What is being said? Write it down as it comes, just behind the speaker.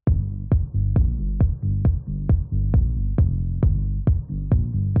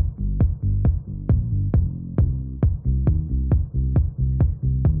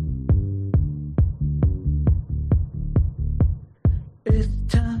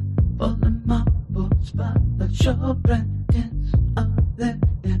sure Brandon's up there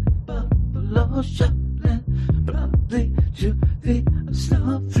in Buffalo shoveling, probably to the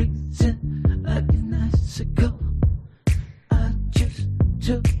snow freezing like an icicle. I just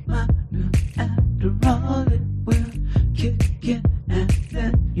took my new Adderall, it will kick in, and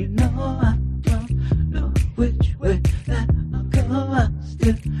then you know I don't know which way that I'll go. I'll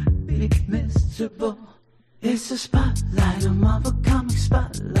still be miserable. It's a spotlight, a Marvel comic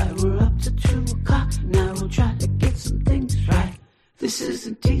spotlight. We're up to 2 o'clock now, we'll try to get some things right. This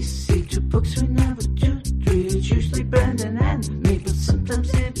isn't DC, 2 books we never do 3. It's usually Brandon and me, but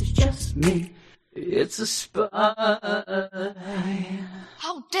sometimes it is just me. It's a spotlight.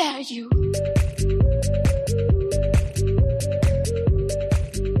 How dare you!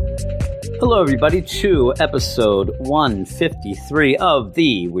 Hello, everybody, to episode 153 of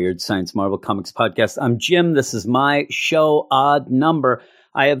the Weird Science Marvel Comics podcast. I'm Jim. This is my show, Odd Number.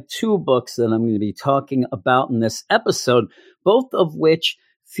 I have 2 books that I'm going to be talking about in this episode, both of which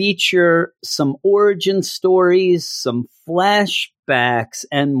feature some origin stories, some flashbacks,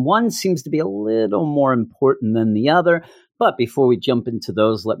 and one seems to be a little more important than the other. But before we jump into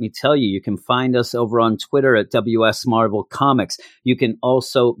those, let me tell you, you can find us over on Twitter at WS Marvel Comics. You can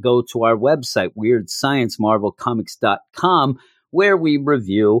also go to our website, WeirdScienceMarvelComics.com, where we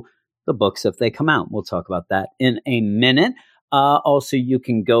review the books if they come out. We'll talk about that in a minute. Also, you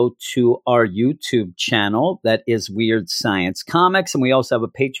can go to our YouTube channel, that is Weird Science Comics. And we also have a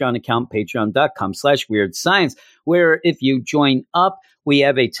Patreon account, patreon.com/Weird Science, where if you join up, we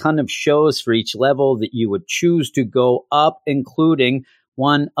have a ton of shows for each level that you would choose to go up, including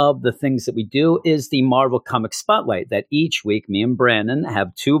one of the things that we do is the Marvel Comics Spotlight, that each week me and Brandon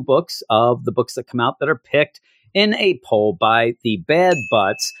have 2 books of the books that come out that are picked in a poll by the bad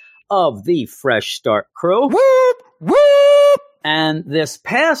butts of the Fresh Start crew. Whoop, whoop. And this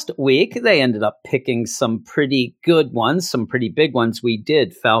past week, they ended up picking some pretty good ones, some pretty big ones. We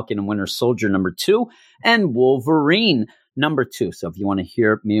did Falcon and Winter Soldier #2 and Wolverine #2. So if you want to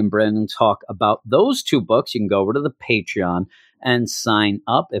hear me and Brandon talk about those 2 books, you can go over to the Patreon and sign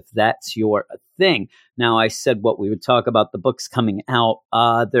up if that's your thing. Now, I said what we would talk about the books coming out.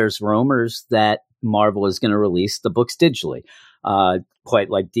 There's rumors that Marvel is going to release the books digitally,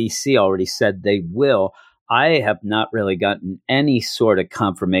 quite like DC already said they will. I have not really gotten any sort of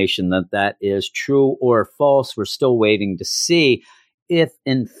confirmation that that is true or false. We're still waiting to see if,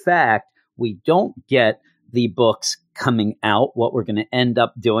 in fact, we don't get the books coming out. What we're going to end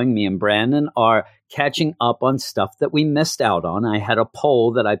up doing, me and Brandon, are catching up on stuff that we missed out on. I had a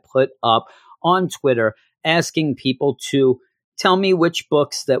poll that I put up on Twitter asking people to tell me which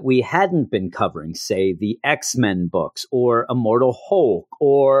books that we hadn't been covering, say the X-Men books or Immortal Hulk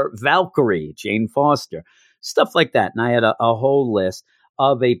or Valkyrie, Jane Foster, stuff like that. And I had a whole list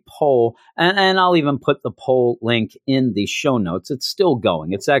of a poll, and I'll even put the poll link in the show notes. It's still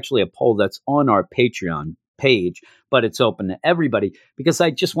going. It's actually a poll that's on our Patreon page, but it's open to everybody because I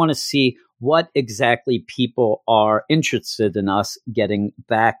just want to see what exactly people are interested in us getting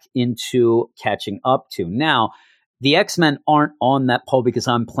back into catching up to. Now, the X-Men aren't on that poll because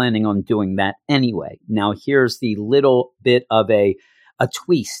I'm planning on doing that anyway. Now, here's the little bit of a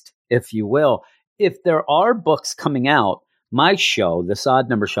twist, if you will. If there are books coming out, my show, this Odd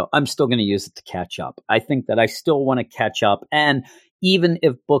Number show, I'm still going to use it to catch up. I think that I still want to catch up. And even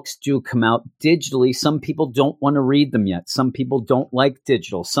if books do come out digitally, some people don't want to read them yet. Some people don't like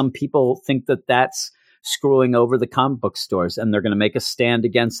digital. Some people think that that's screwing over the comic book stores, and they're going to make a stand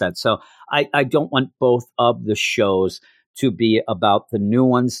against that. So I don't want both of the shows to be about the new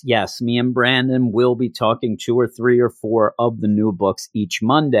ones. Yes, me and Brandon will be talking 2 or 3 or 4 of the new books each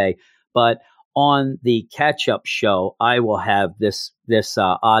Monday, but on the catch-up show, I will have this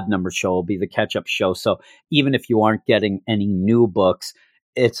Odd Number show will be the catch-up show. So even if you aren't getting any new books,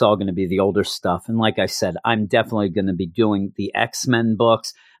 it's all going to be the older stuff. And like I said, I'm definitely going to be doing the X-Men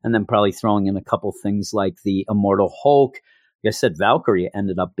books and then probably throwing in a couple things like the Immortal Hulk. Like I said, Valkyrie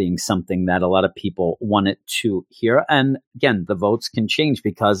ended up being something that a lot of people wanted to hear. And again, the votes can change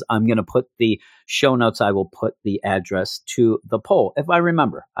because I'm going to put the show notes. I will put the address to the poll. If I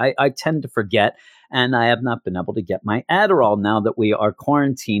remember, I tend to forget, and I have not been able to get my Adderall now that we are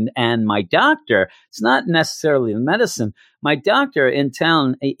quarantined. And my doctor, it's not necessarily the medicine. My doctor in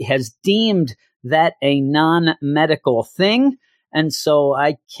town has deemed that a non-medical thing. And so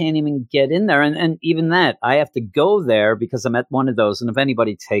I can't even get in there. And even that, I have to go there because I'm at one of those. And if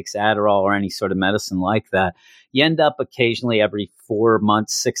anybody takes Adderall or any sort of medicine like that, you end up occasionally every 4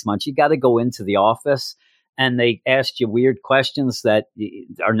 months, 6 months, you got to go into the office and they ask you weird questions that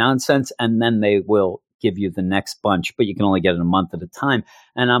are nonsense. And then they will give you the next bunch, but you can only get it a month at a time.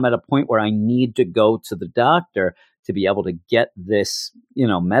 And I'm at a point where I need to go to the doctor to be able to get this,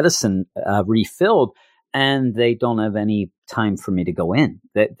 medicine refilled. And they don't have any time for me to go in.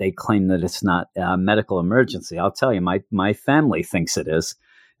 They claim that it's not a medical emergency. I'll tell you, my family thinks it is.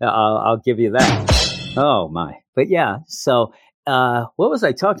 I'll give you that. Oh, my. But yeah, so what was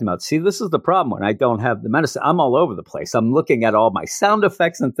I talking about? See, this is the problem when I don't have the medicine. I'm all over the place. I'm looking at all my sound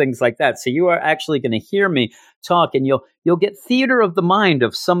effects and things like that. So you are actually going to hear me talk, and you'll get theater of the mind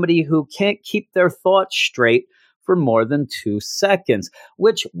of somebody who can't keep their thoughts straight for more than 2 seconds,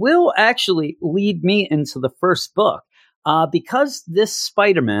 which will actually lead me into the first book. Because this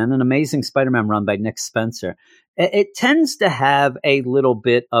Spider-Man, an Amazing Spider-Man run by Nick Spencer, it tends to have a little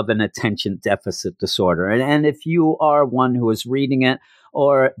bit of an attention deficit disorder. And if you are one who is reading it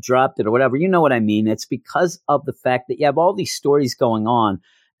or dropped it or whatever, you know what I mean. It's because of the fact that you have all these stories going on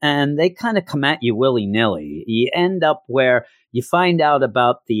and they kind of come at you willy-nilly. You end up where you find out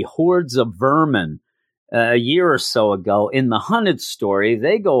about the hordes of vermin a year or so ago in the Hunted story.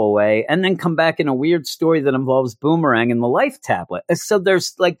 They go away and then come back in a weird story that involves Boomerang and the Life Tablet. So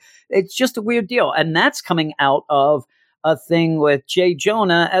there's it's just a weird deal. And that's coming out of a thing with Jay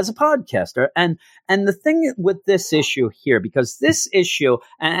Jonah as a podcaster. And the thing with this issue here, because this issue,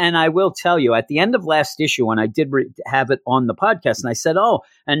 and I will tell you, at the end of last issue, when I did have it on the podcast, and I said,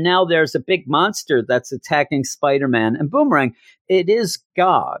 and now there's a big monster that's attacking Spider-Man and Boomerang. It is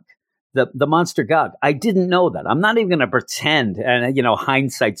Gog. The monster Gog. I didn't know that. I'm not even going to pretend, and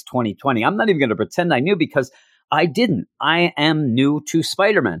hindsight's 2020. I'm not even going to pretend I knew because I didn't. I am new to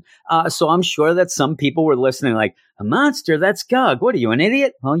Spider-Man. So I'm sure that some people were listening like, a monster, that's Gog. What are you, an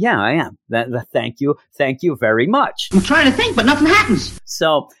idiot? Well, yeah, I am. Thank you. Thank you very much. I'm trying to think, but nothing happens.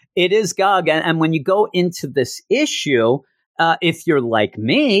 So it is Gog. And when you go into this issue, if you're like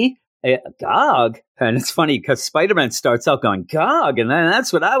me, Gog, and it's funny because Spider-Man starts out going Gog, and then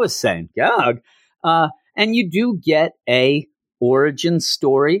that's what I was saying, Gog. And you do get a origin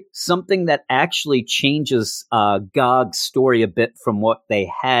story, something that actually changes Gog's story a bit from what they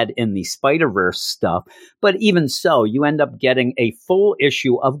had in the Spider-Verse stuff. But even so, you end up getting a full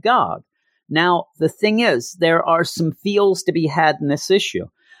issue of Gog. Now, the thing is, there are some feels to be had in this issue,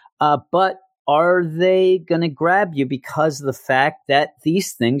 but are they going to grab you because of the fact that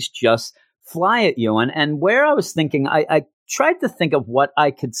these things just fly at you? And where I was thinking, I tried to think of what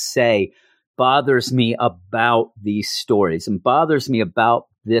I could say bothers me about these stories and bothers me about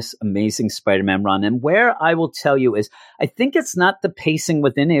this Amazing Spider-Man run. And where I will tell you is, I think it's not the pacing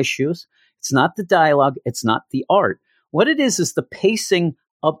within issues. It's not the dialogue. It's not the art. What it is the pacing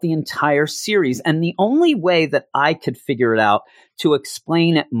of the entire series. And the only way that I could figure it out to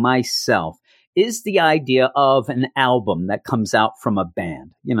explain it myself is the idea of an album that comes out from a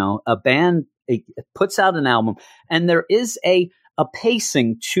band. A band puts out an album, and there is a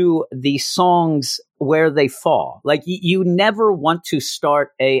pacing to the songs where they fall. Like you never want to start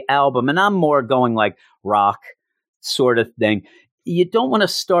a album, and I'm more going like rock sort of thing. You don't want to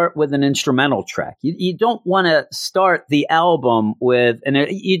start with an instrumental track. You don't want to start the album with, and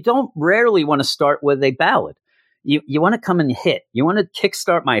you don't rarely want to start with a ballad. You want to come and hit. You want to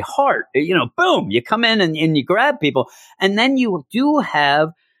kickstart my heart. Boom, you come in and you grab people. And then you do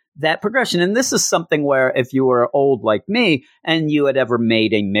have that progression. And this is something where if you were old like me and you had ever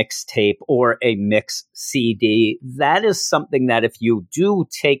made a mixtape or a mix CD, that is something that if you do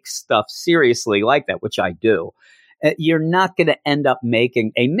take stuff seriously like that, which I do, you're not going to end up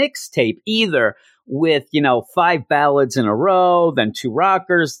making a mixtape either with, 5 ballads in a row, then 2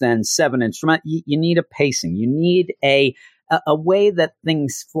 rockers, then 7 instrumental. You need a pacing. You need a way that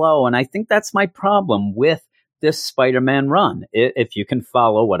things flow. And I think that's my problem with this Spider-Man run. If you can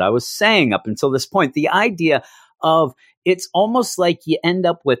follow what I was saying up until this point, the idea of it's almost like you end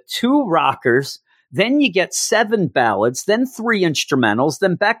up with 2 rockers, then you get 7 ballads, then 3 instrumentals,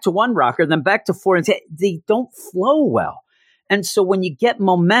 then back to 1 rocker, then back to 4. They don't flow well. And so when you get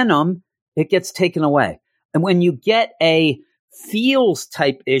momentum, it gets taken away. And when you get a feels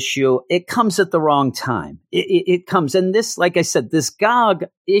type issue, it comes at the wrong time. It comes. And this, like I said, this Gog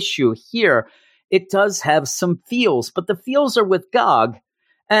issue here, it does have some feels, but the feels are with Gog.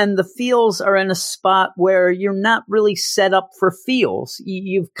 And the feels are in a spot where you're not really set up for feels.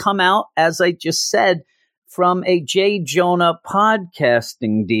 You've come out, as I just said, from a Jay Jonah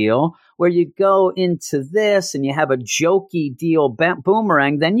podcasting deal where you go into this and you have a jokey deal,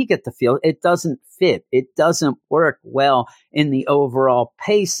 Boomerang, then you get the feel. It doesn't fit. It doesn't work well in the overall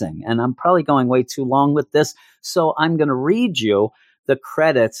pacing. And I'm probably going way too long with this, so I'm going to read you the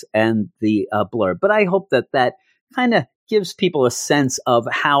credits and the blurb. But I hope that kind of gives people a sense of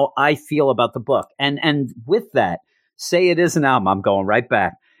how I feel about the book. And with that, say it is an album. I'm going right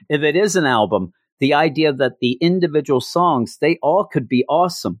back. If it is an album, the idea that the individual songs, they all could be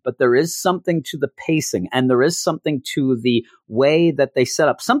awesome, but there is something to the pacing and there is something to the way that they set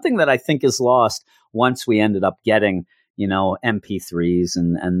up, something that I think is lost once we ended up getting, MP3s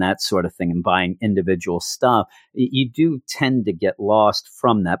and that sort of thing and buying individual stuff. You do tend to get lost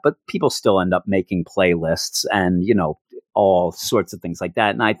from that, but people still end up making playlists and, all sorts of things like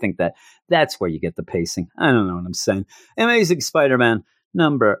that. And I think that that's where you get the pacing. I don't know what I'm saying. Amazing Spider-Man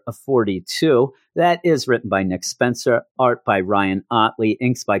number 42. That is written by Nick Spencer, art by Ryan Ottley,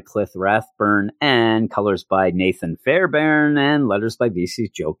 inks by Cliff Rathburn, and colors by Nathan Fairbairn, and letters by VC's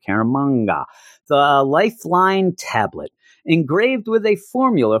Joe Caramanga. The Lifeline Tablet, engraved with a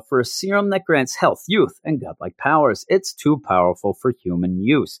formula for a serum that grants health, youth, and godlike powers. It's too powerful for human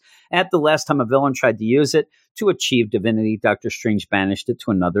use. At the last time a villain tried to use it to achieve divinity, Doctor Strange banished it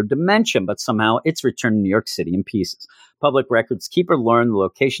to another dimension, but somehow it's returned to New York City in pieces. Public records keeper learned the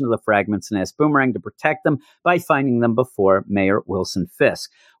location of the fragments and asked Boomerang to protect them by finding them before Mayor Wilson Fisk.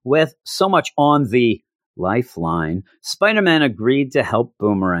 With so much on the Lifeline, Spider-Man agreed to help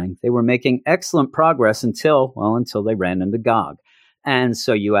Boomerang. They were making excellent progress until they ran into Gog. And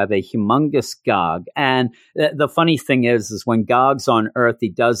so you have a humongous Gog. And the funny thing is when Gog's on Earth, he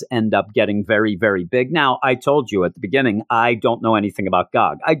does end up getting very, very big. Now, I told you at the beginning, I don't know anything about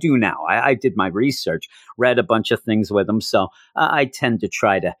Gog. I do now. I did my research, read a bunch of things with him. So I tend to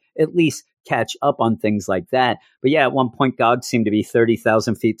try to at least catch up on things like that. But yeah, at one point, Gog seemed to be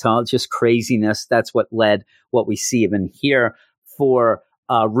 30,000 feet tall. It's just craziness. That's what led what we see even here for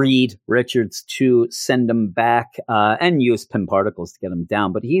Reed Richards to send him back and use Pym particles to get him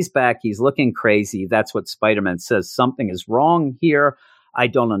down. But he's back. He's looking crazy. That's what Spider-Man says. Something is wrong here. I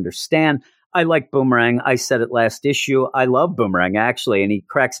don't understand. I like Boomerang. I said it last issue. I love Boomerang, actually, and he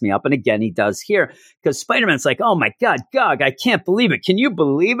cracks me up. And again, he does here because Spider-Man's like, oh, my God, Gog, I can't believe it. Can you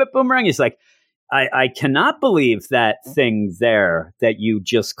believe it, Boomerang? He's like, I cannot believe that thing there that you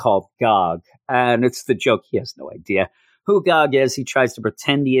just called Gog. And it's the joke. He has no idea who Gog is. He tries to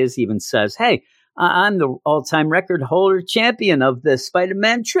pretend he is, even says, hey, I'm the all-time record holder champion of the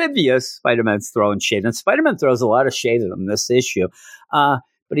Spider-Man trivia. Spider-Man's throwing shade, and Spider-Man throws a lot of shade at him this issue.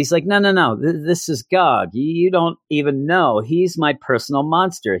 But he's like, no, this is Gog. You don't even know. He's my personal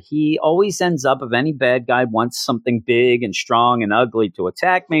monster. He always ends up, if any bad guy wants something big and strong and ugly to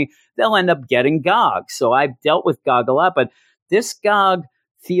attack me, they'll end up getting Gog. So I've dealt with Gog a lot, but this Gog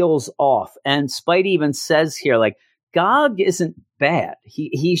feels off. And Spidey even says here, like, Gog isn't bad.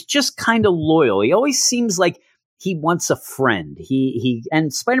 He's just kind of loyal. He always seems like he wants a friend.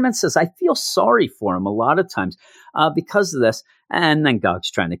 And Spider-Man says, I feel sorry for him a lot of times because of this. And then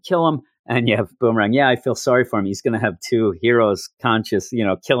Gog's trying to kill him. And you have Boomerang. Yeah, I feel sorry for him. He's going to have two heroes conscious,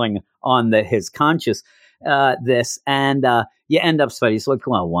 killing on his conscious this. And you end up, Spidey's like,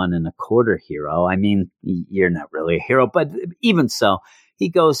 well, 1 1/4 hero. I mean, you're not really a hero. But even so, he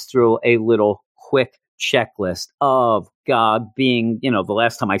goes through a little quick checklist of Gog being, the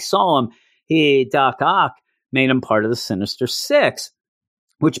last time I saw him, Doc Ock made him part of the Sinister Six,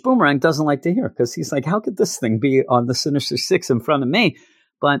 which Boomerang doesn't like to hear because he's like, how could this thing be on the Sinister Six in front of me?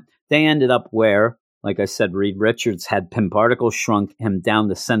 But they ended up where, like I said, Reed Richards had Pym particles, shrunk him down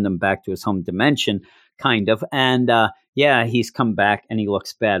to send him back to his home dimension, kind of. And he's come back and he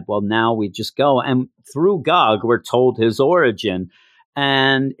looks bad. Well, now we just go. And through Gog, we're told his origin.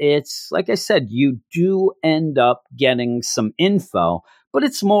 And it's, like I said, you do end up getting some info, but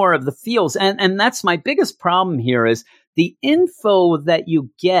it's more of the feels. And that's my biggest problem here is the info that you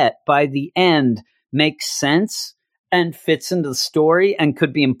get by the end makes sense and fits into the story and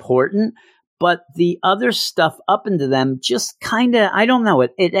could be important. But the other stuff up into them just kind of, I don't know,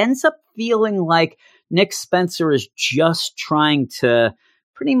 it ends up feeling like Nick Spencer is just trying to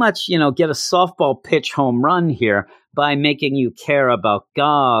pretty much, get a softball pitch home run here by making you care about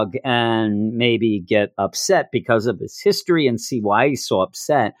Gog and maybe get upset because of his history and see why he's so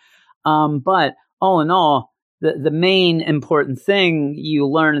upset. But all in all, the main important thing you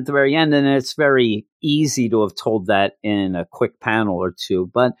learn at the very end, and it's very easy to have told that in a quick panel or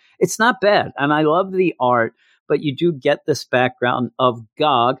two, but it's not bad. And I love the art, but you do get this background of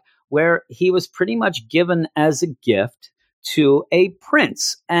Gog where he was pretty much given as a gift to a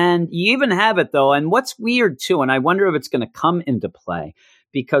prince. And you even have it, though. And what's weird, too, and I wonder if it's going to come into play,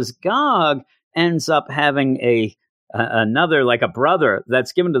 because Gog ends up having another, like a brother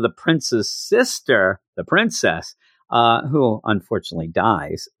that's given to the prince's sister, the princess, who unfortunately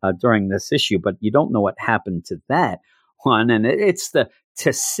dies during this issue. But you don't know what happened to that one. And it's the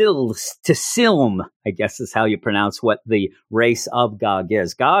Tsilm, I guess is how you pronounce what the race of Gog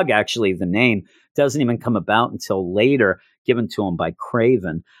is. Gog, actually, the name doesn't even come about until later, given to him by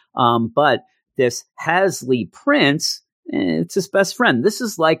Craven. But this Hasley prince, it's his best friend. This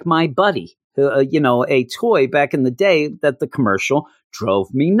is like my buddy, a toy back in the day that the commercial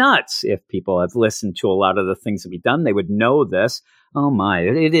drove me nuts. If people have listened to a lot of the things that we've done, they would know this. Oh my,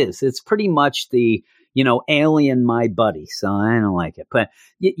 it is. It's pretty much the, alien my buddy. So I don't like it. But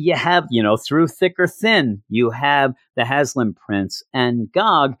you have, through thick or thin, you have the Haslam prince and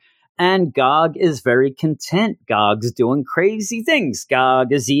Gog. And Gog is very content. Gog's doing crazy things.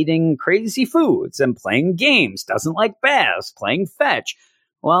 Gog is eating crazy foods and playing games. Doesn't like baths, playing fetch.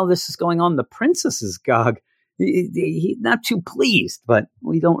 While this is going on, the princess is Gog. He's not too pleased, but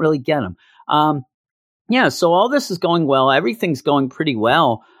we don't really get him. So all this is going well. Everything's going pretty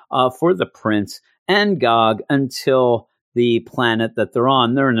well for the prince and Gog until the planet that they're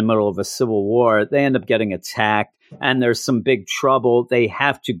on. They're in the middle of a civil war. They end up getting attacked, and there's some big trouble. They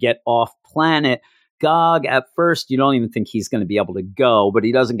have to get off planet. Gog, at first, you don't even think he's going to be able to go, but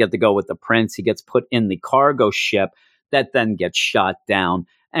he doesn't get to go with the prince. He gets put in the cargo ship that then gets shot down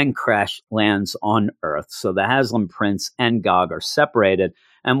and crash lands on Earth. So the Haslam prince and Gog are separated.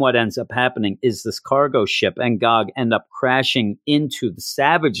 And what ends up happening is this cargo ship and Gog end up crashing into the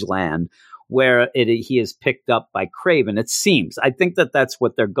Savage Land, where he is picked up by Craven. It seems. I think that's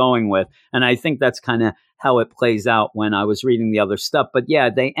what they're going with. And I think that's kind of how it plays out when I was reading the other stuff. But yeah,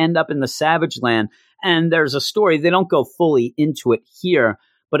 they end up in the Savage Land. And there's a story. They don't go fully into it here,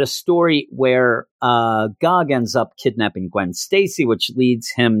 but a story where Gog ends up kidnapping Gwen Stacy, which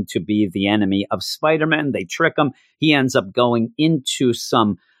leads him to be the enemy of Spider-Man. They trick him. He ends up going into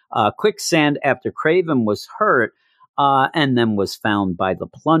some quicksand after Craven was hurt, and then was found by the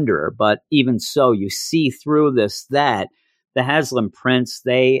Plunderer. But even so, you see through this that the Haslam prince,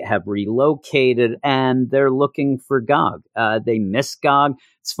 they have relocated and they're looking for Gog. They miss Gog.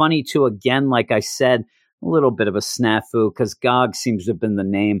 It's funny, too, again, like I said, a little bit of a snafu because Gog seems to have been the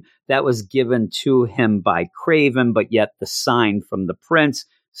name that was given to him by Craven, but yet the sign from the prince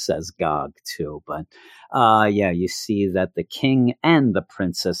says Gog too. But you see that the king and the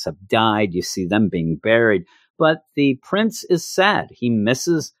princess have died. You see them being buried, but the prince is sad. He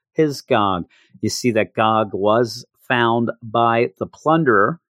misses his Gog. You see that Gog was found by the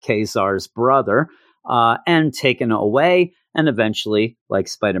Plunderer, Kazar's brother, and taken away, and eventually, like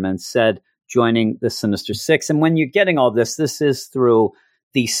Spider-Man said, joining the Sinister Six. And when you're getting all this is through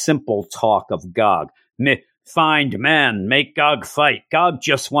the simple talk of Gog. Find man, make Gog fight. Gog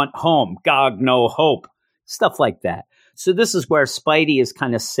just want home. Gog no hope. Stuff like that. So this is where Spidey is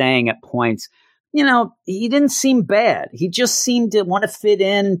kind of saying at points, he didn't seem bad. He just seemed to want to fit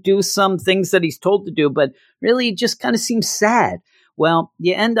in, do some things that he's told to do, but really he just kind of seems sad. Well,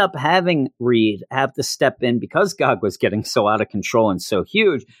 you end up having Reed have to step in because Gog was getting so out of control and so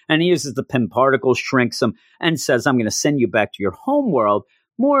huge. And he uses the Pym particle, shrinks him, and says, I'm going to send you back to your home world.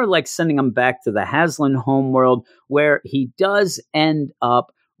 More like sending him back to the Haslam homeworld, where he does end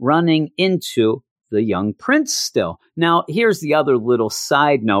up running into the young prince still. Now, here's the other little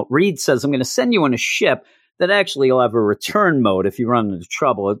side note. Reed says, I'm going to send you on a ship that actually will have a return mode if you run into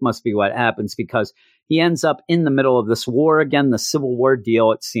trouble. It must be what happens, because he ends up in the middle of this war again, the Civil War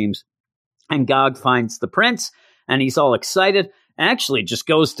deal, it seems. And Gog finds the prince, and he's all excited. Actually just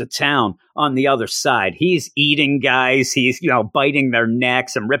goes to town on the other side. He's eating guys. He's, biting their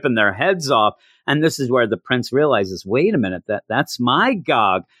necks and ripping their heads off. And this is where the prince realizes, wait a minute, that's my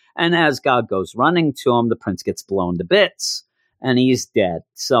Gog. And as Gog goes running to him, the prince gets blown to bits and he's dead.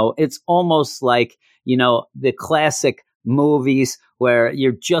 So it's almost like, the classic movies where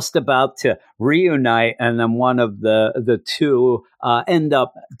you're just about to reunite and then one of the two end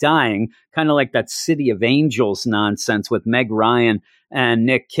up dying, kind of like that City of Angels nonsense with Meg Ryan and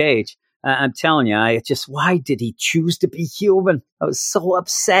Nick Cage. I'm telling you, why did he choose to be human? I was so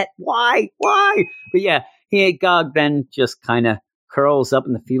upset. Why? But yeah, Gog then just kind of curls up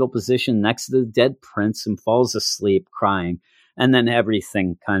in the fetal position next to the dead prince and falls asleep crying. And then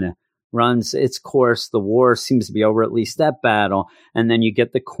everything kind of runs its course. The war seems to be over, at least that battle. And then you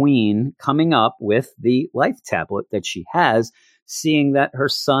get the queen coming up with the life tablet that she has. Seeing that her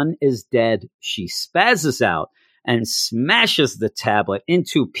son is dead, she spazzes out and smashes the tablet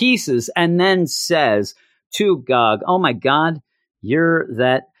into pieces and then says to Gog, oh my God, you're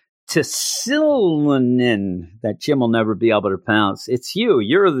that Tsilin that Jim will never be able to pronounce. It's you.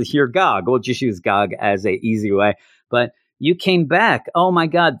 You're Gog. We'll just use Gog as a easy way. But you came back. Oh my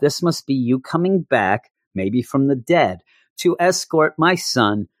God, this must be you coming back, maybe from the dead, to escort my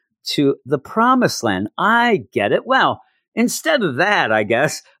son to the promised land. I get it. Well, instead of that, I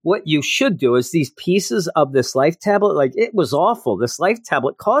guess, what you should do is these pieces of this life tablet, like it was awful. This life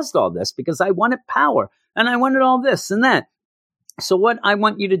tablet caused all this because I wanted power and I wanted all this and that. So what I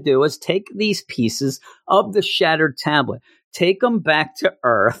want you to do is take these pieces of the shattered tablet, take them back to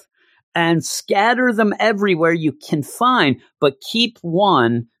Earth and scatter them everywhere you can find, but keep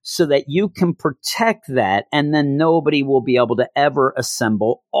one so that you can protect that, and then nobody will be able to ever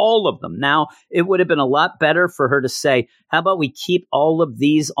assemble all of them. Now, it would have been a lot better for her to say, how about we keep all of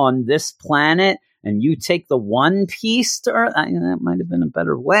these on this planet and you take the one piece to Earth? That might have been a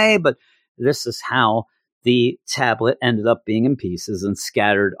better way, but this is how the tablet ended up being in pieces and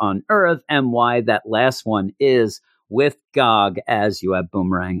scattered on Earth, and why that last one is with Gog as you have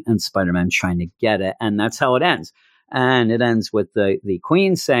Boomerang and Spider-Man trying to get it. And that's how it ends. And it ends with the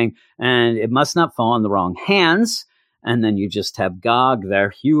Queen saying, and it must not fall in the wrong hands. And then you just have Gog there,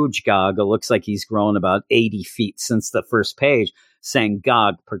 huge Gog. It looks like he's grown about 80 feet since the first page, saying,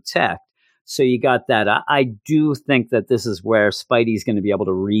 Gog, protect. So you got that. I do think that this is where Spidey's going to be able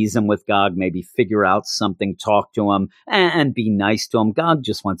to reason with Gog, maybe figure out something, talk to him, and be nice to him. Gog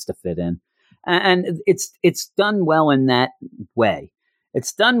just wants to fit in. And it's done well in that way.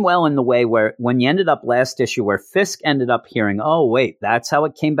 It's done well in the way where when you ended up last issue where Fisk ended up hearing, oh, wait, that's how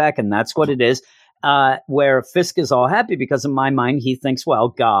it came back and that's what it is, where Fisk is all happy because in my mind he thinks, well,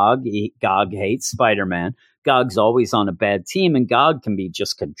 Gog hates Spider-Man. Gog's always on a bad team and Gog can be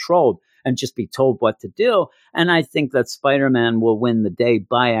just controlled and just be told what to do. And I think that Spider-Man will win the day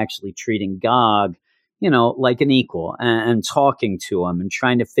by actually treating Gog, like an equal and talking to him and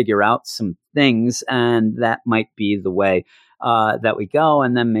trying to figure out some things. And that might be the way that we go.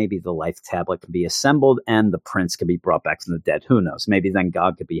 And then maybe the life tablet can be assembled and the prince can be brought back from the dead. Who knows? Maybe then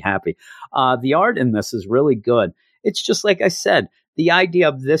Gog could be happy. The art in this is really good. It's just like I said, the idea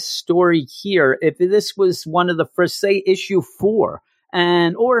of this story here, if this was one of the first, say, issue 4,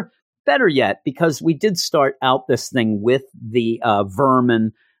 or better yet, because we did start out this thing with the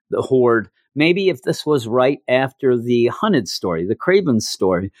vermin, the horde. Maybe if this was right after the Hunted story, the Craven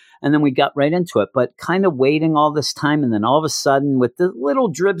story, and then we got right into it, but kind of waiting all this time, and then all of a sudden with the little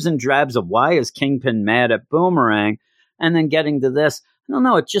dribs and drabs of why is Kingpin mad at Boomerang, and then getting to this, I don't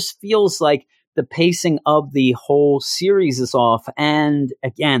know, it just feels like the pacing of the whole series is off, and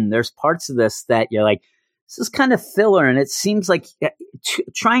again, there's parts of this that you're like, this is kind of filler, and it seems like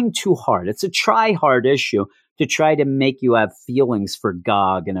trying too hard. It's a try-hard issue to try to make you have feelings for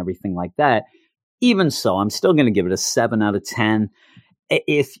Gog and everything like that. Even so, I'm still going to give it a 7 out of 10.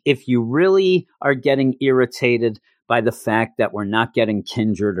 If you really are getting irritated by the fact that we're not getting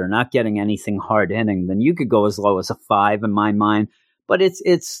Kindred or not getting anything hard-hitting, then you could go as low as a 5 in my mind. But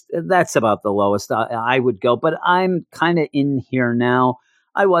that's about the lowest I would go. But I'm kind of in here now.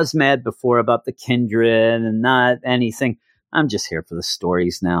 I was mad before about the Kindred and not anything. I'm just here for the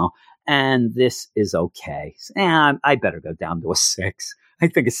stories now. And this is okay. And I better go down to a 6. I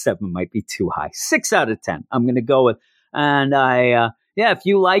think a 7 might be too high. 6 out of 10. I'm going to go with. And if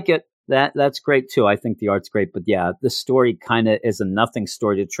you like it, that's great too. I think the art's great. But yeah, the story kind of is a nothing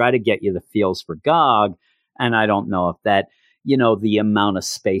story to try to get you the feels for Gog. And I don't know if that, the amount of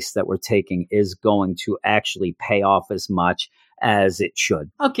space that we're taking is going to actually pay off as much as it should.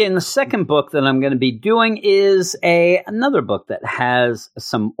 Okay, and the second book that I'm going to be doing is another book that has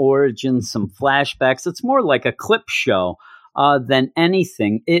some origins, some flashbacks. It's more like a clip show than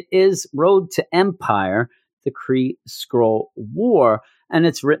anything. It is Road to Empire, the Kree-Skrull War, and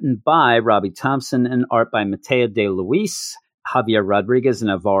it's written by Robbie Thompson and art by Mateo de Luis, Javier Rodriguez, and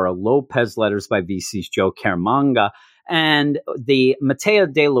Alvaro Lopez, letters by VC's Joe Caramagna. And the Mateo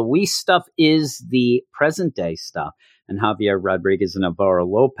de Luis stuff is the present day stuff. And Javier Rodriguez and Alvaro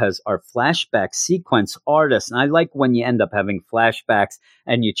Lopez are flashback sequence artists. And I like when you end up having flashbacks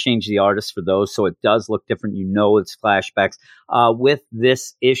and you change the artist for those so it does look different. It's flashbacks. With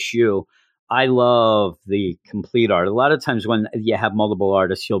this issue, I love the complete art. A lot of times when you have multiple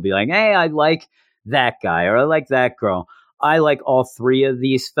artists, you'll be like, hey, I like that guy or I like that girl. I like all three of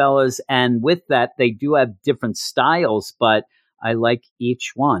these fellas. And with that, they do have different styles, but I like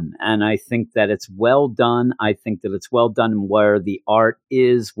each one. And I think that it's well done. I think that it's well done where the art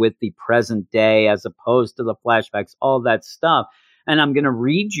is with the present day as opposed to the flashbacks, all that stuff. And I'm going to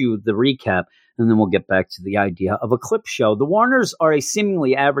read you the recap, and then we'll get back to the idea of a clip show. The Warners are a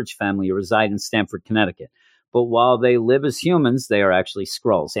seemingly average family who reside in Stamford, Connecticut. But while they live as humans, they are actually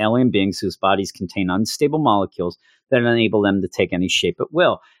Skrulls, alien beings whose bodies contain unstable molecules that enable them to take any shape at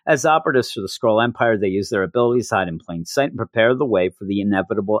will. As operatives for the Skrull Empire, they use their abilities to hide in plain sight and prepare the way for the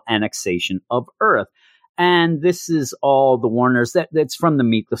inevitable annexation of Earth. And this is all the Warners. That's from the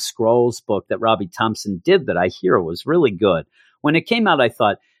Meet the Scrolls book that Robbie Thompson did that I hear was really good. When it came out, I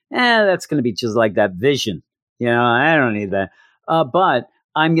thought, that's going to be just like that Vision. I don't need that. But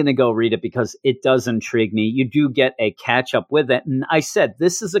I'm going to go read it because it does intrigue me. You do get a catch up with it. And I said,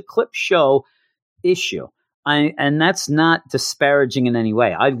 this is a clip show issue. And that's not disparaging in any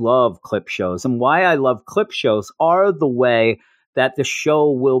way. I love clip shows. And why I love clip shows are the way that the show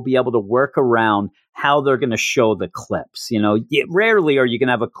will be able to work around how they're going to show the clips. Rarely are you going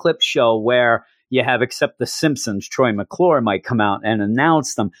to have a clip show where you have, except The Simpsons, Troy McClure might come out and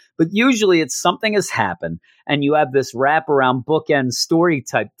announce them. But usually it's something has happened and you have this wraparound bookend story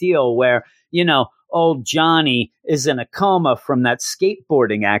type deal where, old Johnny is in a coma from that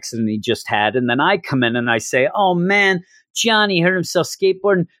skateboarding accident he just had. And then I come in and I say, oh man, Johnny hurt himself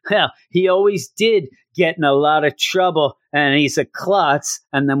skateboarding. Hell, he always did get in a lot of trouble and he's a klutz.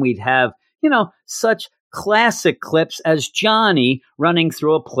 And then we'd have, such classic clips as Johnny running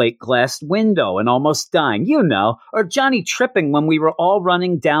through a plate glass window and almost dying, or Johnny tripping when we were all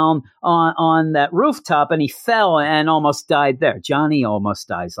running down on that rooftop and he fell and almost died there. Johnny almost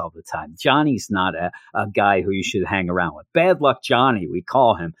dies all the time. Johnny's not a guy who you should hang around with. Bad luck Johnny, we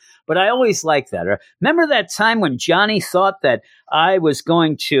call him. But I always like that. Remember that time when Johnny thought that I was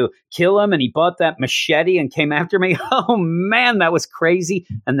going to kill him and he bought that machete and came after me? Oh man, that was crazy.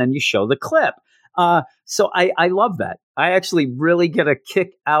 And then you show the clip. So I love that. I actually really get a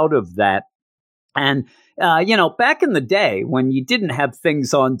kick out of that. And, back in the day when you didn't have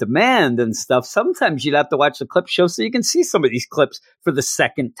things on demand and stuff, sometimes you'd have to watch the clip show so you can see some of these clips for the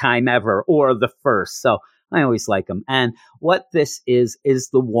second time ever or the first. So I always like them. And what this is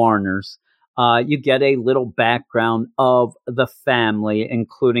the Warners. You get a little background of the family,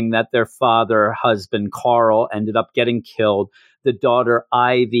 including that their husband, Carl, ended up getting killed. The daughter,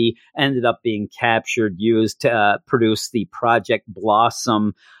 Ivy, ended up being captured, used to produce the Project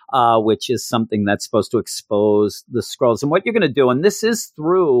Blossom, which is something that's supposed to expose the Skrulls. And what you're going to do, and this is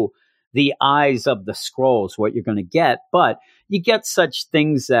through the eyes of the Skrulls, what you're going to get, but you get such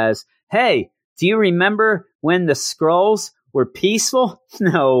things as, hey, do you remember when the Skrulls were peaceful?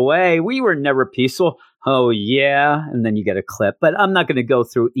 No way. We were never peaceful. Oh, yeah. And then you get a clip. But I'm not going to go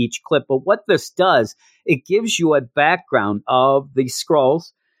through each clip. But what this does, it gives you a background of the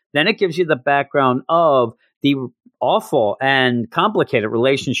Skrulls. Then it gives you the background of the awful and complicated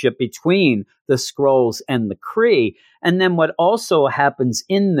relationship between the Skrulls and the Kree. And then what also happens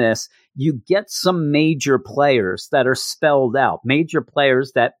in this, you get some major players that are spelled out, major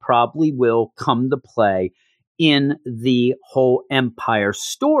players that probably will come to play in the whole Empire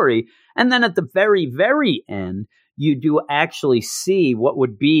story. And then at the very, very end, you do actually see what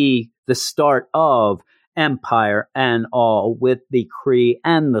would be the start of Empire and all, with the Kree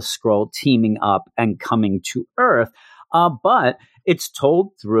and the Skrull teaming up and coming to Earth. But it's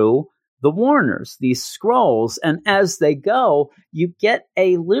told through the Warners, these Skrulls. And as they go, you get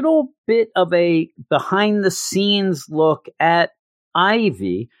a little bit of a behind the scenes look at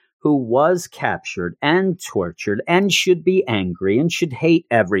Ivy, who was captured and tortured and should be angry and should hate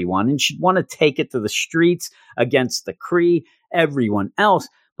everyone and should want to take it to the streets against the Kree, everyone else.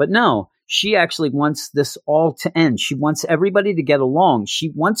 But no, she actually wants this all to end. She wants everybody to get along.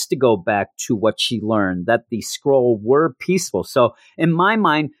 She wants to go back to what she learned, that the Skrull were peaceful. So in my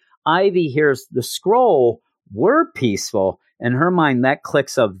mind, Ivy hears the Skrull were peaceful. In her mind, that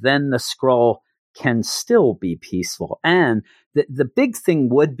clicks of then the Skrull can still be peaceful. And the big thing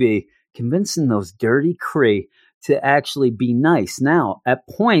would be convincing those dirty Kree to actually be nice. Now, at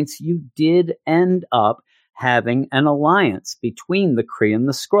points, you did end up having an alliance between the Kree and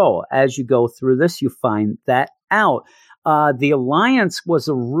the Skrull. As you go through this, you find that out. The alliance was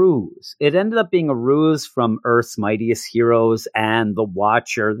a ruse. It ended up being a ruse from Earth's Mightiest Heroes and the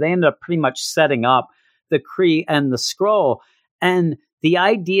Watcher. They ended up pretty much setting up the Kree and the Skrull. And the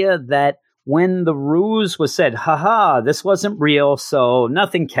idea that when the ruse was said, haha, this wasn't real, so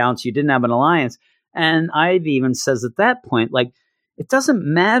nothing counts, you didn't have an alliance. And Ivy even says at that point, like, it doesn't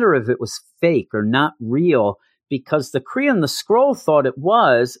matter if it was fake or not real, because the Kree and the Skrull thought it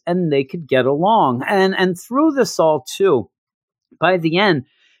was, and they could get along. And through this all, too, by the end,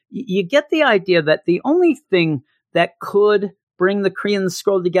 you get the idea that the only thing that could bring the Kree and the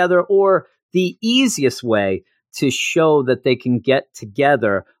Skrull together, or the easiest way to show that they can get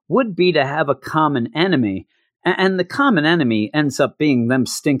together, would be to have a common enemy. And the common enemy ends up being them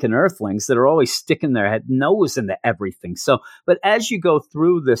stinking Earthlings that are always sticking their head nose into everything. So, but as you go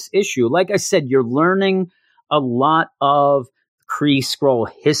through this issue, like I said, you're learning a lot of Kree Skrull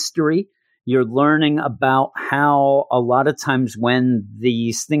history. You're learning about how a lot of times when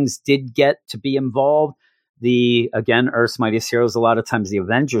these things did get to be involved, again, Earth's Mightiest Heroes, a lot of times the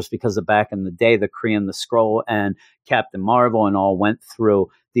Avengers, because of back in the day, the Kree and the Skrull and Captain Marvel and all went through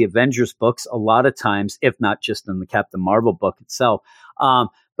the Avengers books a lot of times, if not just in the Captain Marvel book itself.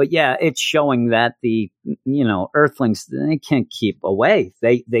 But yeah, it's showing that the, Earthlings, they can't keep away.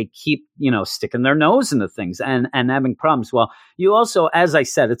 They keep, sticking their nose into things and having problems. Well, you also, as I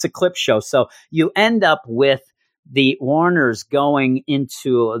said, it's a clip show. So you end up with the Warners going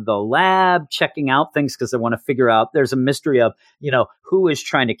into the lab, checking out things because they want to figure out, there's a mystery of, who is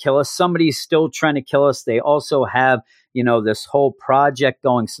trying to kill us. Somebody's still trying to kill us. They also have, this whole project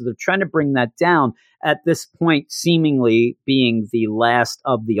going. So they're trying to bring that down at this point, seemingly being the last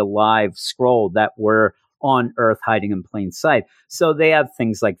of the alive Skrull that were on Earth hiding in plain sight. So they have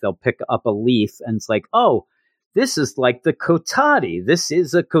things like they'll pick up a leaf and it's like, oh, this is like the Kotati. This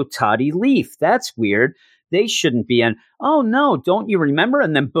is a Kotati leaf. That's weird. They shouldn't be in. Oh, no, don't you remember?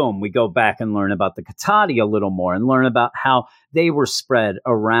 And then, boom, we go back and learn about the Kotati a little more and learn about how they were spread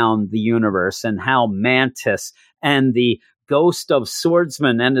around the universe and how Mantis and the Ghost of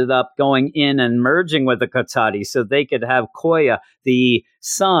Swordsman ended up going in and merging with the Kotati so they could have Koya, the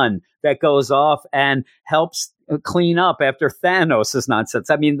sun that goes off and helps clean up after Thanos' nonsense.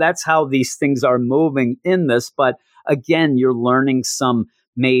 I mean, that's how these things are moving in this. But again, you're learning some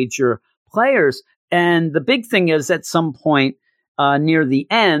major players. And the big thing is at some point near the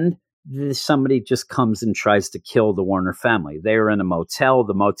end, somebody just comes and tries to kill the Warner family. They're in a motel.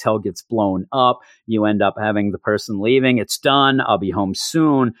 The motel gets blown up. You end up having the person leaving. It's done. I'll be home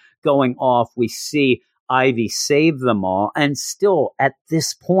soon. Going off, we see Ivy save them all. And still, at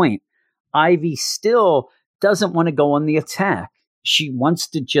this point, Ivy still doesn't want to go on the attack. She wants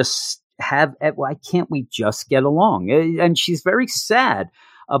to just have, why can't we just get along? And she's very sad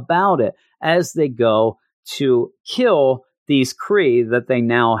about it as they go to kill these Kree that they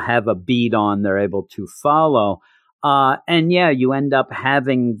now have a bead on, they're able to follow. And yeah, you end up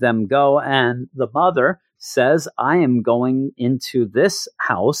having them go, and the mother says, I am going into this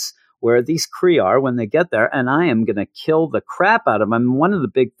house where these Kree are when they get there, and I am going to kill the crap out of them. And one of the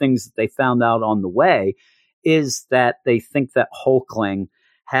big things that they found out on the way is that they think that Hulkling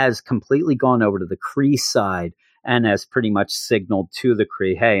has completely gone over to the Kree side and has pretty much signaled to the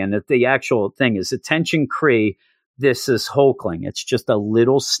Kree, hey, and that the actual thing is, attention Kree, this is Hulkling. It's just a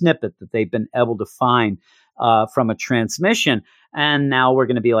little snippet that they've been able to find from a transmission. And now we're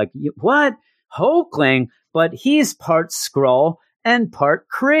going to be like, what? Hulkling? But he's part Skrull and part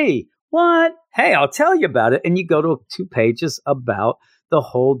Kree. What? Hey, I'll tell you about it. And you go to 2 pages about the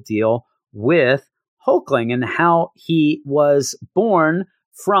whole deal with Hulkling and how he was born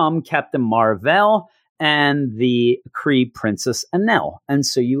from Captain Marvel and the Kree Princess Enel. And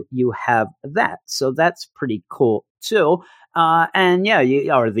so you have that. So that's pretty cool too. And yeah,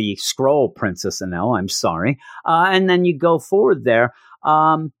 you are the Skrull Princess Enel, I'm sorry. And then you go forward there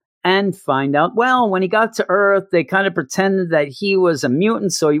and find out, well, when he got to Earth, they kind of pretended that he was a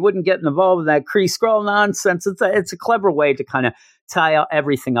mutant so he wouldn't get involved with that Kree Skrull nonsense. It's a clever way to kind of tie out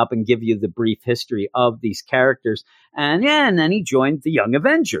everything up and give you the brief history of these characters. And yeah, and then he joined the Young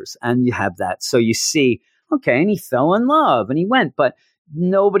Avengers, and you have that. So you see, okay, and he fell in love and he went, but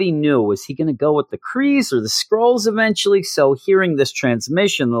nobody knew, was he going to go with the Krees or the Skrulls eventually? So hearing this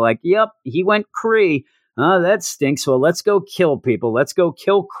transmission, they're like, yep, he went Kree. Oh, that stinks. Well, let's go kill people. Let's go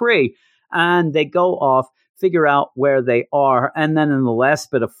kill Kree. And they go off, figure out where they are. And then in the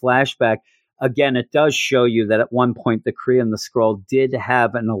last bit of flashback, again, it does show you that at one point the Kree and the Skrull did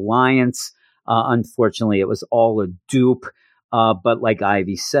have an alliance. Unfortunately, it was all a dupe. But like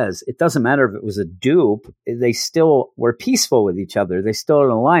Ivy says, it doesn't matter if it was a dupe. They still were peaceful with each other. They still had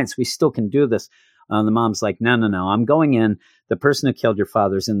an alliance. We still can do this. The mom's like, no. I'm going in. The person who killed your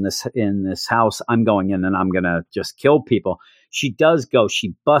father's in this house. I'm going in and I'm going to just kill people. She does go.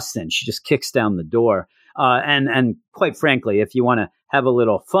 She busts in. She just kicks down the door. And quite frankly, if you want to have a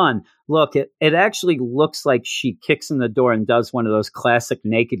little fun, look, it actually looks like she kicks in the door and does one of those classic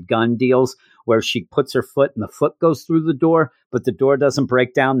Naked Gun deals where she puts her foot and the foot goes through the door, but the door doesn't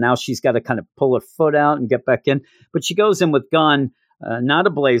break down. Now she's got to kind of pull her foot out and get back in. But she goes in with gun, not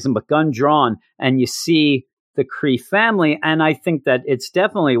ablazing, but gun drawn. And you see the Kree family. And I think that it's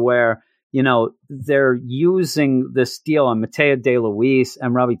definitely where, they're using this deal, and Matea De Luis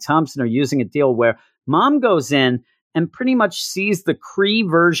and Robbie Thompson are using a deal where Mom goes in and pretty much sees the Kree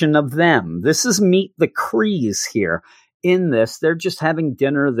version of them. This is Meet the Krees here in this. They're just having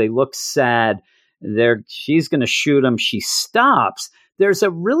dinner. They look sad. She's going to shoot him. She stops. There's a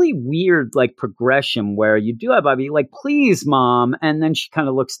really weird progression where you do have Bobby please, Mom. And then she kind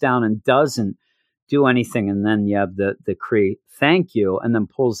of looks down and doesn't do anything. And then you have the Kree, thank you. And then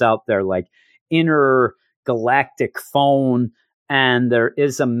pulls out their inner galactic phone. And there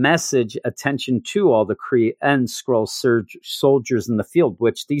is a message, attention to all the Kree and Skrull soldiers in the field,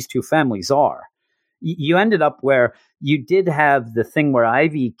 which these two families are. You ended up where you did have the thing where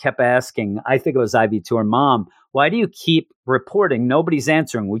Ivy kept asking, I think it was Ivy to her mom, why do you keep reporting? Nobody's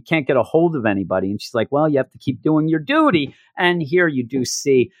answering. We can't get a hold of anybody. And she's like, well, you have to keep doing your duty. And here you do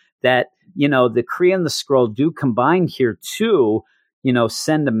see that, the Kree and the Skrull do combine here too,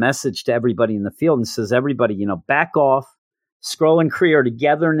 send a message to everybody in the field and says, everybody, back off. Skrull and Kree are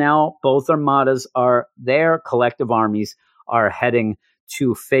together now. Both armadas are their collective armies are heading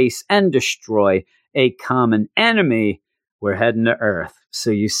to face and destroy a common enemy. We're heading to Earth.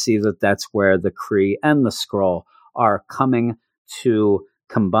 So you see that's where the Kree and the Skrull are coming to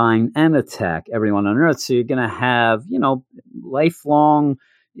combine and attack everyone on Earth. So you're going to have, lifelong,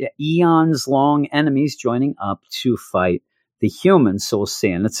 eons long enemies joining up to fight the humans. So we'll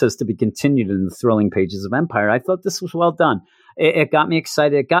see. And it says to be continued in the thrilling pages of Empire. I thought this was well done. It got me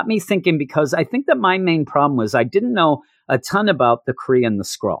excited. It got me thinking because I think that my main problem was I didn't know a ton about the Kree and the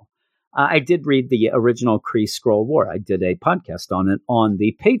Skrull. I did read the original Kree-Skrull War. I did a podcast on it on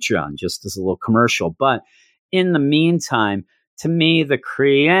the Patreon, just as a little commercial. But in the meantime, to me, the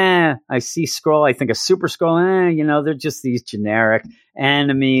Kree, I see Skrull, I think a Super Skrull, they're just these generic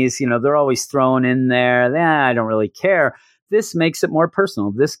enemies. They're always thrown in there. I don't really care. This makes it more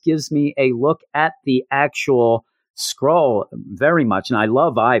personal. This gives me a look at the actual Skrull very much. And I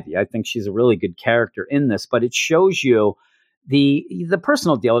love Ivy. I think she's a really good character in this, but it shows you the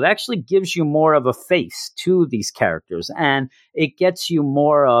personal deal. It actually gives you more of a face to these characters, and it gets you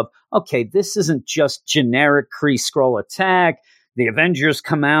more of, okay, this isn't just generic Kree Skrull attack. The Avengers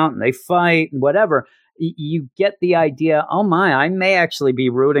come out and they fight and whatever. You get the idea, oh my, I may actually be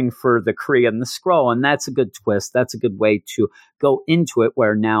rooting for the Kree and the Skrull, and that's a good twist. That's a good way to go into it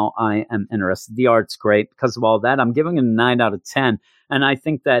where now I am interested. The art's great because of all that. I'm giving it a 9 out of 10, and I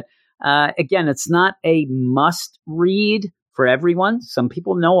think that, again, it's not a must-read for everyone. Some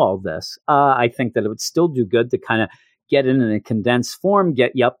people know all this. I think that it would still do good to kind of get it in a condensed form,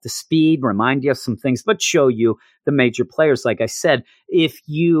 get you up to speed, remind you of some things, but show you the major players. Like I said, if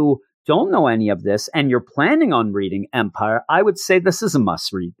you don't know any of this and you're planning on reading Empire, I would say this is a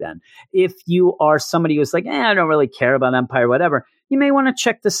must read then. If you are somebody who's like, I don't really care about Empire, whatever, you may want to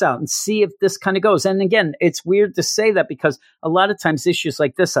check this out and see if this kind of goes. And again, it's weird to say that because a lot of times issues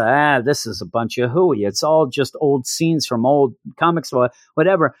like this, this is a bunch of hooey. It's all just old scenes from old comics or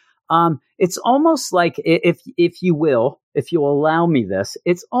whatever. It's almost like, if you allow me this,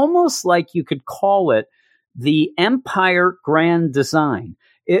 it's almost like you could call it the Empire Grand Design.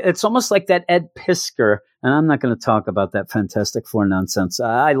 It's almost like that Ed Piskor, and I'm not going to talk about that Fantastic Four nonsense.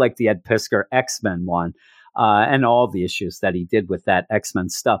 I like the Ed Piskor X-Men one and all the issues that he did with that X-Men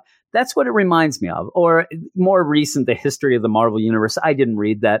stuff. That's what it reminds me of. Or more recent, the history of the Marvel Universe. I didn't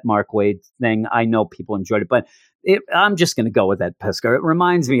read that Mark Waid thing. I know people enjoyed it, but I'm just going to go with Ed Piskor. It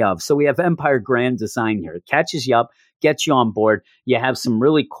reminds me of. So we have Empire Grand Design here. It catches you up, gets you on board. You have some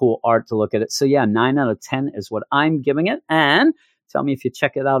really cool art to look at it. So yeah, 9 out of 10 is what I'm giving it. And tell me if you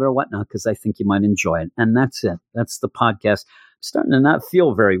check it out or whatnot, because I think you might enjoy it. And that's it. That's the podcast. I'm starting to not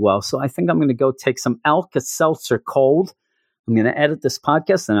feel very well, so I think I'm going to go take some Alka-Seltzer Cold. I'm going to edit this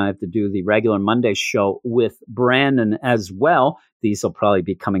podcast, and I have to do the regular Monday show with Brandon as well. These will probably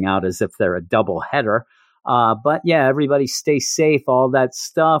be coming out as if they're a double header. But yeah, everybody stay safe, all that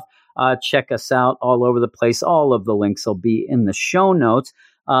stuff. Check us out all over the place. All of the links will be in the show notes.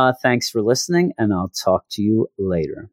 Thanks for listening, and I'll talk to you later.